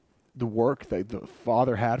did the work that the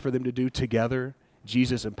Father had for them to do together.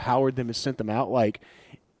 Jesus empowered them and sent them out.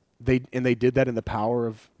 They did that in the power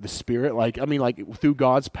of the Spirit. Through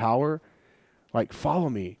God's power. Follow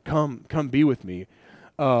me, come be with me.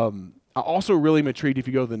 I also really am intrigued, if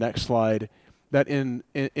you go to the next slide, that in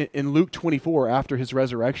Luke 24, after his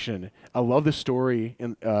resurrection, I love the story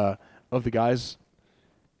of the guys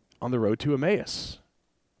on the road to Emmaus.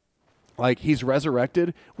 He's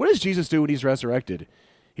resurrected. What does Jesus do when he's resurrected?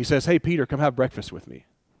 He says, hey, Peter, come have breakfast with me.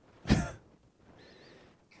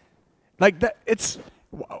 That.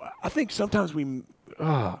 I think sometimes we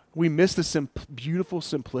miss the beautiful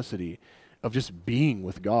simplicity of just being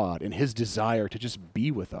with God and his desire to just be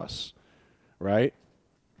with us, right?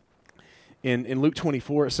 In Luke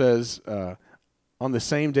 24, it says, on the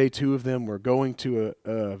same day, two of them were going to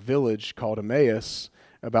a village called Emmaus,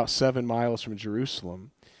 about 7 miles from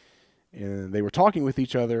Jerusalem. And they were talking with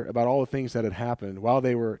each other about all the things that had happened. While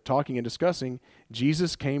they were talking and discussing,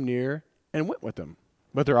 Jesus came near and went with them.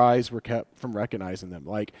 But their eyes were kept from recognizing them.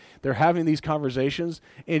 They're having these conversations,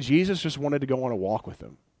 and Jesus just wanted to go on a walk with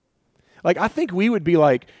them. I think we would be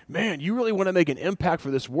like, man, you really want to make an impact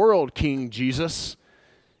for this world, King Jesus.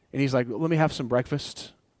 And he's like, let me have some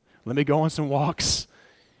breakfast. Let me go on some walks.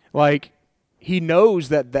 He knows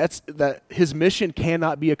that his mission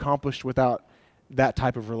cannot be accomplished without that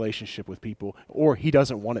type of relationship with people, or he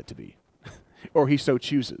doesn't want it to be, or he so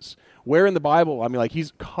chooses. Where in the Bible,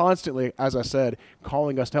 he's constantly, as I said,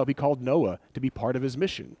 calling us to help. He called Noah to be part of his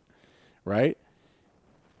mission, right?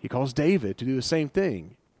 He calls David to do the same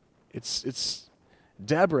thing. It's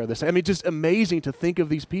Deborah, just amazing to think of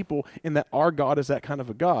these people and that our God is that kind of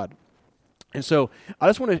a God. And so I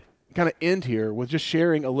just want to kind of end here with just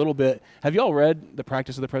sharing a little bit. Have you all read The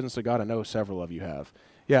Practice of the Presence of God? I know several of you have.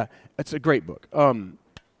 Yeah, it's a great book.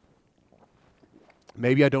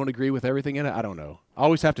 Maybe I don't agree with everything in it. I don't know. I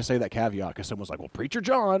always have to say that caveat because someone's like, well, Preacher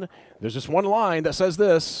John, there's this one line that says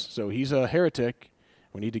this, so he's a heretic.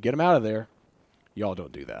 We need to get him out of there. Y'all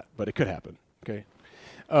don't do that, but it could happen, okay?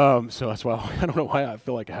 So that's why I don't know why I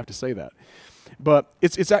feel like I have to say that. But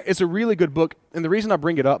it's a really good book, and the reason I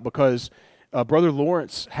bring it up because Brother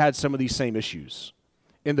Lawrence had some of these same issues.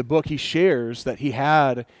 In the book, he shares that he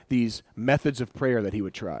had these methods of prayer that he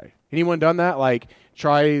would try. Anyone done that? Like,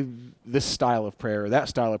 try this style of prayer or that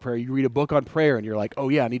style of prayer. You read a book on prayer, and you're like, oh,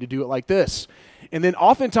 yeah, I need to do it like this. And then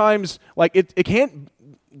oftentimes, like,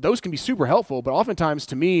 those can be super helpful, but oftentimes,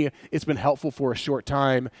 to me, it's been helpful for a short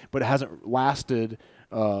time, but it hasn't lasted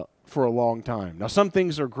for a long time. Now, some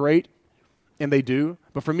things are great, and they do,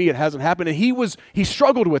 but for me, it hasn't happened. And he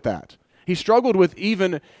struggled with that. He struggled with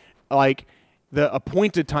even, like, the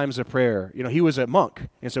appointed times of prayer. You know, he was a monk,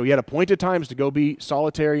 and so he had appointed times to go be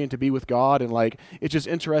solitary and to be with God, and like, it's just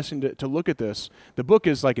interesting to look at this. The book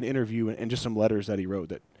is like an interview and just some letters that he wrote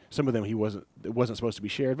that some of them it wasn't supposed to be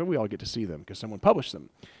shared, but we all get to see them because someone published them,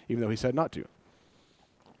 even though he said not to.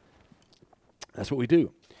 That's what we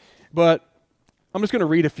do. But I'm just going to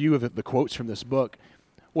read a few of the quotes from this book.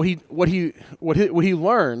 What he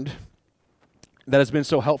learned that has been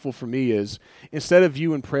so helpful for me is, instead of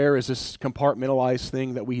viewing prayer as this compartmentalized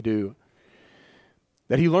thing that we do,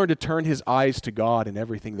 that he learned to turn his eyes to God in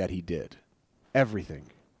everything that he did. Everything.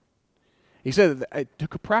 He said that it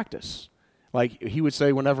took a practice. Like, he would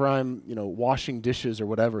say, whenever I'm, washing dishes or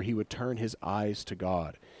whatever, he would turn his eyes to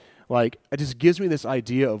God. Like, it just gives me this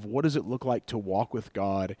idea of what does it look like to walk with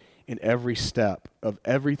God in every step of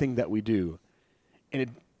everything that we do.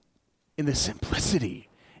 And in the simplicity,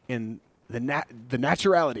 in the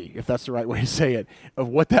naturality, if that's the right way to say it, of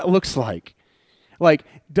what that looks like. Like,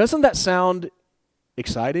 doesn't that sound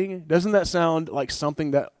exciting? Doesn't that sound like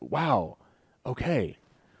something that, wow, okay.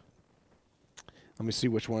 Let me see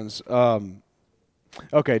which ones.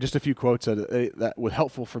 Okay, just a few quotes that were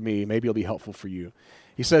helpful for me. Maybe it'll be helpful for you.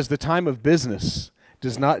 He says, the time of business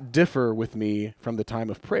does not differ with me from the time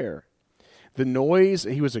of prayer. The noise,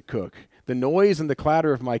 he was a cook, the noise and the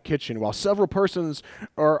clatter of my kitchen, while several persons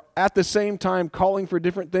are at the same time calling for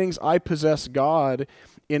different things, I possess God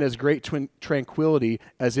in as great tranquility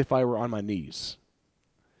as if I were on my knees.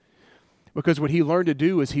 Because what he learned to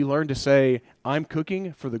do is he learned to say, I'm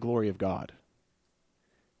cooking for the glory of God.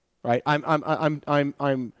 Right?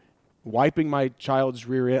 I'm wiping my child's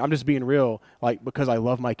rear end. I'm just being real, like, because I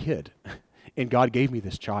love my kid. And God gave me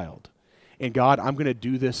this child. And God, I'm going to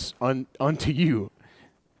do this unto you.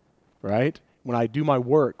 Right? When I do my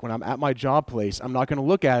work, when I'm at my job place, I'm not going to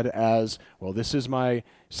look at it as, well, this is my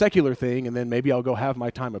secular thing, and then maybe I'll go have my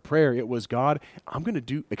time of prayer. It was, God, I'm going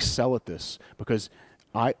to excel at this because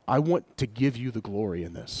I want to give you the glory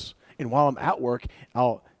in this. And while I'm at work,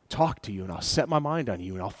 I'll talk to you, and I'll set my mind on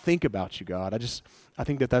you, and I'll think about you, God. I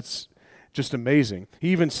think that's just amazing. He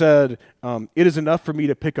even said, it is enough for me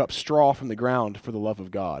to pick up straw from the ground for the love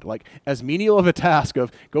of God. Like, as menial of a task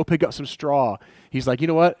of go pick up some straw, he's like, you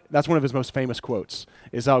know what? That's one of his most famous quotes,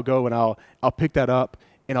 is I'll go and I'll pick that up,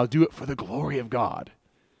 and I'll do it for the glory of God.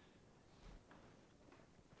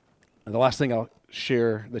 And the last thing I'll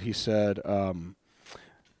share that he said,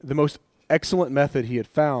 the most excellent method he had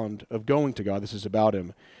found of going to God, this is about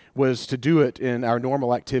him, was to do it in our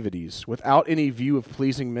normal activities without any view of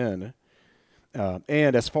pleasing men,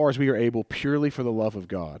 and as far as we are able, purely for the love of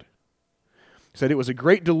God. He said it was a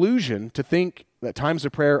great delusion to think that times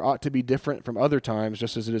of prayer ought to be different from other times,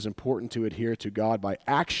 just as it is important to adhere to God by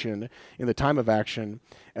action in the time of action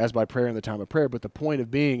as by prayer in the time of prayer. But the point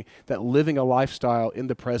of being that living a lifestyle in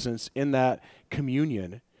the presence, in that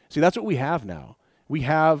communion. See, that's what we have now. We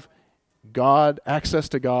have God, access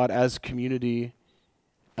to God as community,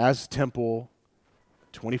 as temple,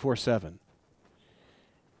 24/7.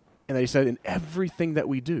 And they said in everything that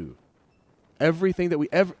we do, everything that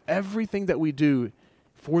we do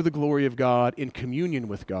for the glory of God, in communion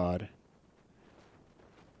with God.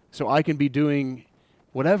 So I can be doing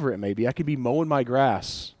whatever it may be. I could be mowing my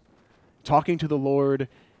grass, talking to the Lord,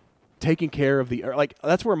 taking care of the earth. Like,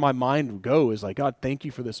 that's where my mind would go, is like, God, thank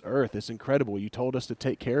you for this earth. It's incredible. You told us to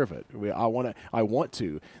take care of it. I want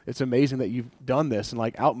to. It's amazing that you've done this. And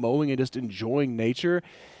like, out mowing and just enjoying nature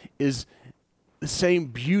is the same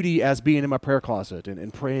beauty as being in my prayer closet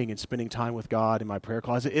and praying and spending time with God in my prayer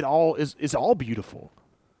closet. It's all beautiful.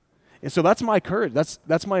 And so that's my courage.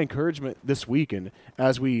 That's my encouragement this week. And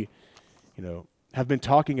as we, have been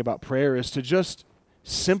talking about prayer, is to just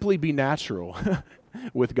simply be natural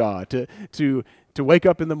with God. To wake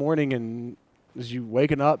up in the morning, and as you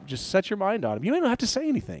waking up, just set your mind on Him. You don't even have to say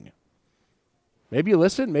anything. Maybe you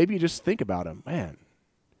listen. Maybe you just think about Him. Man,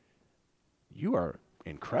 you are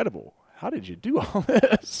incredible. How did you do all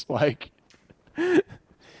this? Like,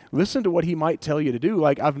 listen to what He might tell you to do.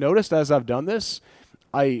 Like, I've noticed as I've done this,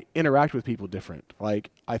 I interact with people different. Like,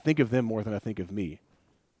 I think of them more than I think of me.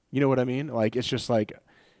 You know what I mean? Like, it's just like,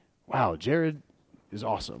 wow, Jared is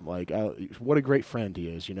awesome. Like, what a great friend he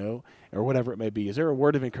is, or whatever it may be. Is there a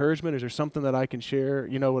word of encouragement? Is there something that I can share,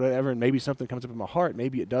 whatever, and maybe something comes up in my heart.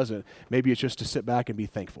 Maybe it doesn't. Maybe it's just to sit back and be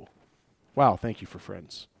thankful. Wow, thank you for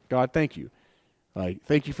friends. God, thank you. Like,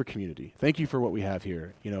 thank you for community. Thank you for what we have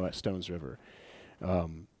here, at Stones River.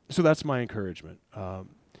 So that's my encouragement. I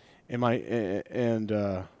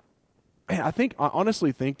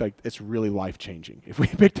honestly think like it's really life changing. If we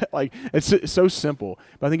pick that, like, it's so simple,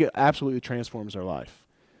 but I think it absolutely transforms our life.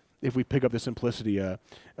 If we pick up the simplicity, a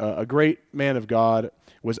great man of God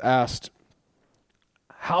was asked,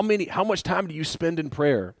 how much time do you spend in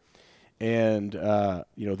prayer? And,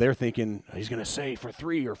 they're thinking he's going to say for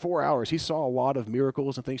 3 or 4 hours. He saw a lot of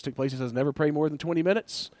miracles and things took place. He says, never pray more than 20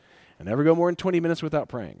 minutes and never go more than 20 minutes without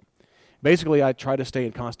praying. Basically, I try to stay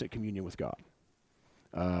in constant communion with God.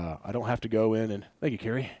 I don't have to go in and, thank you,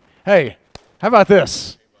 Carrie. Hey, how about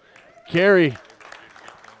this? Carrie.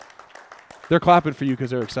 They're clapping for you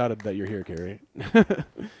because they're excited that you're here, Carrie.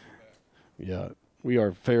 Yeah, we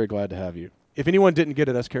are very glad to have you. If anyone didn't get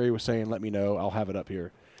it, as Carrie was saying, let me know. I'll have it up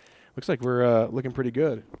here. Looks like we're looking pretty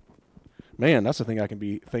good. Man, that's the thing I can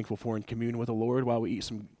be thankful for in communion with the Lord while we eat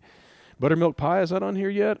some buttermilk pie. Is that on here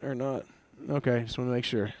yet or not? Okay, just want to make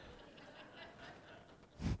sure.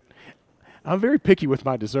 I'm very picky with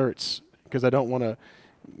my desserts because I don't want to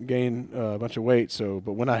gain a bunch of weight.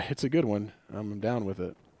 But when it's a good one, I'm down with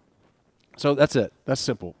it. So that's it. That's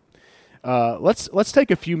simple. Let's take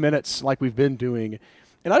a few minutes like we've been doing,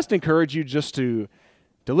 and I just encourage you just to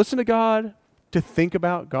listen to God, to think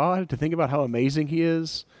about God, to think about how amazing He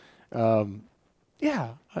is.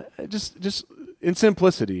 Just in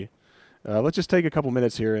simplicity. Let's just take a couple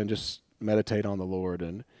minutes here and just meditate on the Lord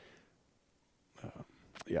and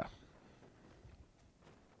yeah.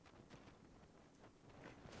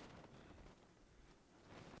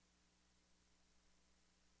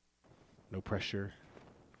 No pressure.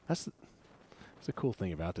 That's the cool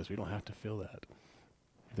thing about this. We don't have to feel that.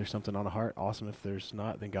 If there's something on the heart, awesome. If there's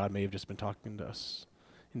not, then God may have just been talking to us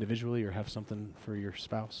individually or have something for your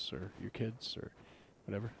spouse or your kids or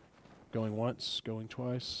whatever. Going once, going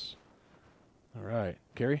twice. All right.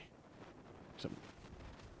 Carrie? Something.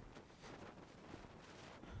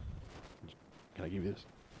 Can I give you this?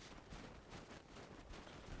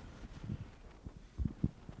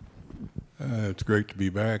 It's great to be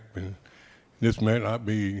back. And this may not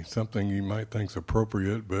be something you might think's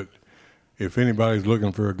appropriate, but if anybody's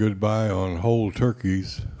looking for a good buy on whole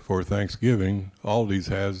turkeys for Thanksgiving, Aldi's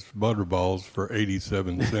has Butterballs for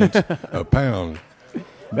 87 cents a pound.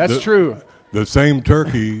 That's true. The same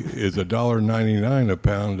turkey is $1.99 a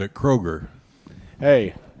pound at Kroger.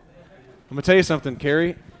 Hey, I'm going to tell you something,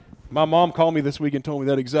 Carrie. My mom called me this week and told me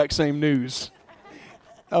that exact same news.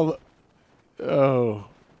 I love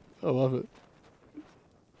it.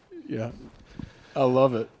 Yeah, I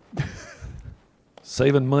love it.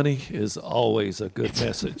 Saving money is always a good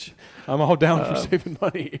message. I'm all down for saving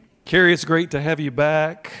money. Carrie, it's great to have you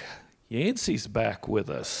back. Yancey's back with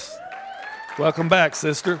us. Welcome back,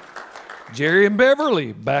 sister. Jerry and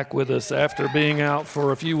Beverly back with us after being out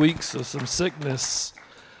for a few weeks of some sickness.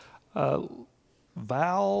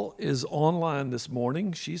 Val is online this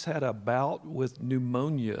morning. She's had a bout with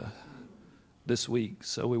pneumonia this week,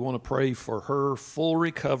 so we want to pray for her full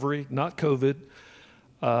recovery, not COVID.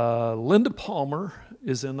 Linda Palmer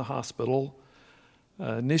is in the hospital.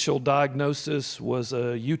 Initial diagnosis was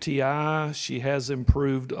a UTI. She has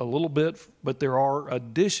improved a little bit, but there are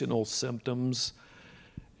additional symptoms,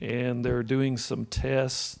 and they're doing some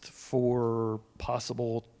tests for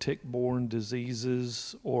possible tick-borne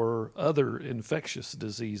diseases or other infectious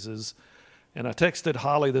diseases. And I texted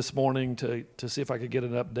Holly this morning to see if I could get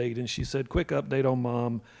an update, and she said, quick update on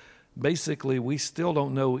Mom. Basically, we still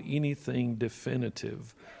don't know anything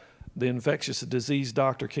definitive. The infectious disease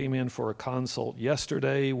doctor came in for a consult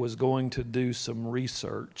yesterday, was going to do some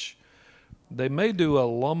research. They may do a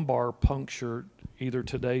lumbar puncture either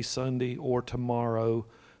today, Sunday, or tomorrow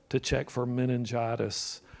to check for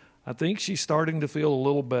meningitis. I think she's starting to feel a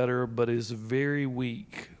little better, but is very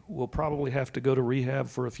weak. We'll probably have to go to rehab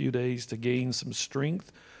for a few days to gain some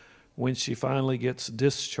strength when she finally gets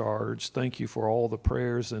discharged. Thank you for all the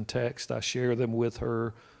prayers and texts. I share them with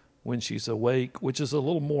her when she's awake, which is a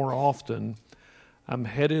little more often. I'm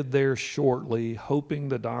headed there shortly, hoping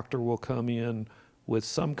the doctor will come in with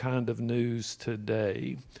some kind of news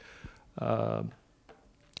today. Diane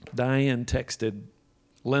texted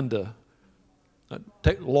Linda,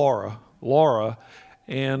 Laura,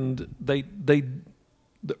 and the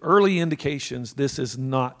early indications, this is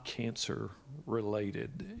not cancer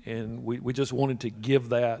related. And we just wanted to give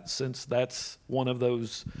that, since that's one of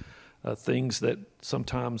those things that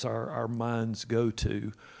sometimes our minds go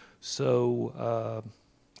to. So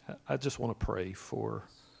I just want to pray for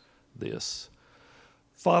this.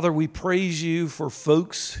 Father, we praise you for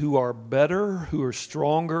folks who are better, who are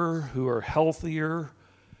stronger, who are healthier.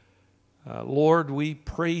 Lord, we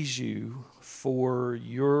praise you for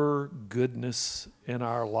your goodness in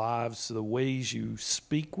our lives, the ways you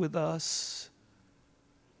speak with us,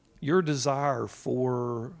 your desire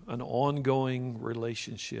for an ongoing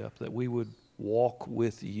relationship, that we would walk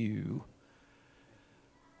with you.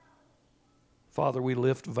 Father, we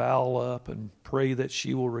lift Val up and pray that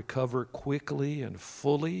she will recover quickly and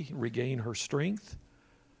fully, regain her strength.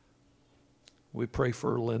 We pray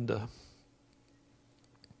for Linda.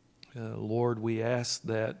 Lord, we ask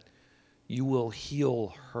that you will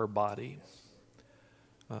heal her body.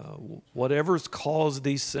 Whatever's caused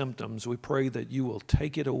these symptoms, we pray that you will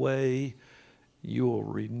take it away. You will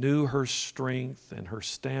renew her strength and her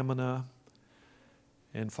stamina.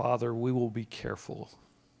 And Father, we will be careful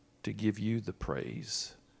to give you the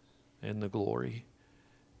praise and the glory.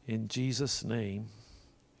 In Jesus' name,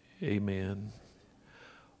 amen.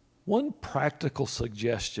 One practical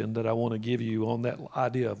suggestion that I want to give you on that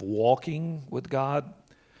idea of walking with God: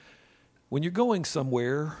 when you're going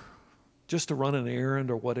somewhere, just to run an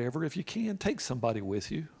errand or whatever, if you can, take somebody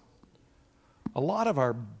with you. A lot of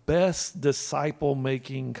our best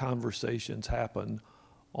disciple-making conversations happen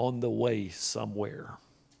on the way somewhere.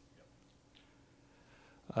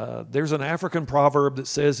 There's an African proverb that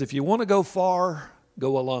says, if you want to go far,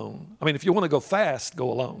 go alone. I mean, if you want to go fast, go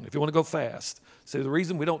alone. If you want to go fast. So the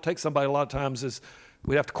reason we don't take somebody a lot of times is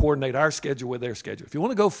we have to coordinate our schedule with their schedule. If you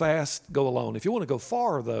want to go fast, go alone. If you want to go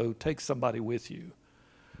far, though, take somebody with you.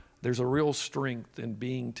 There's a real strength in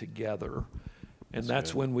being together. And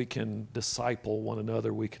that's when we can disciple one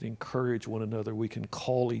another. We can encourage one another. We can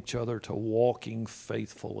call each other to walking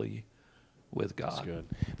faithfully with God. That's good.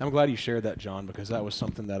 I'm glad you shared that, John, because that was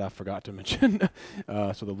something that I forgot to mention.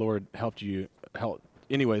 So the Lord helped you.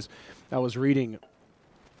 Anyways, I was reading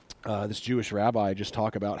this Jewish rabbi just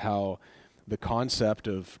talk about how the concept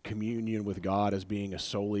of communion with God as being a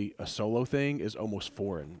solo thing is almost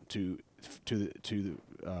foreign to the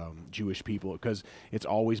Jewish people, because it's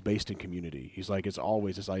always based in community. He's like, it's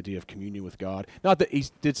always this idea of communion with God. Not that he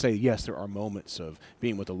did say, yes, there are moments of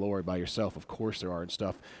being with the Lord by yourself. Of course there are and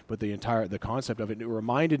stuff. But the concept of it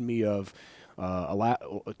reminded me of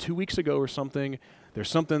 2 weeks ago or something. There's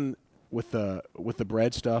something with the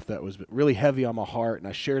bread stuff that was really heavy on my heart, and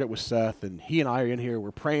I shared it with Seth, and he and I are in here,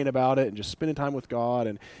 we're praying about it and just spending time with God,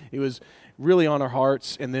 and it was really on our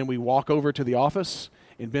hearts. And then we walk over to the office,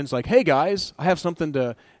 and Ben's like, hey guys, I have something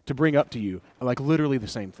to bring up to you. And like literally the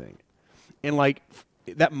same thing. And like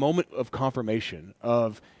that moment of confirmation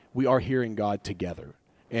of we are hearing God together,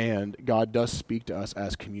 and God does speak to us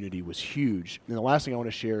as community was huge. And the last thing I want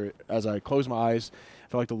to share, as I close my eyes,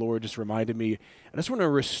 I feel like the Lord just reminded me, I just want to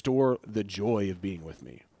restore the joy of being with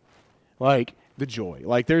me. Like the joy.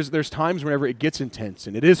 Like there's times whenever it gets intense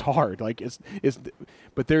and it is hard. Like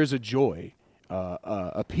but there's a joy,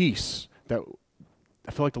 a peace that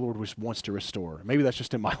I feel like the Lord wants to restore. Maybe that's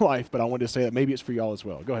just in my life, but I wanted to say that maybe it's for y'all as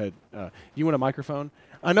well. Go ahead. You want a microphone?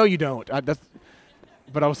 I know you don't.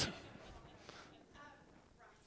 But I was...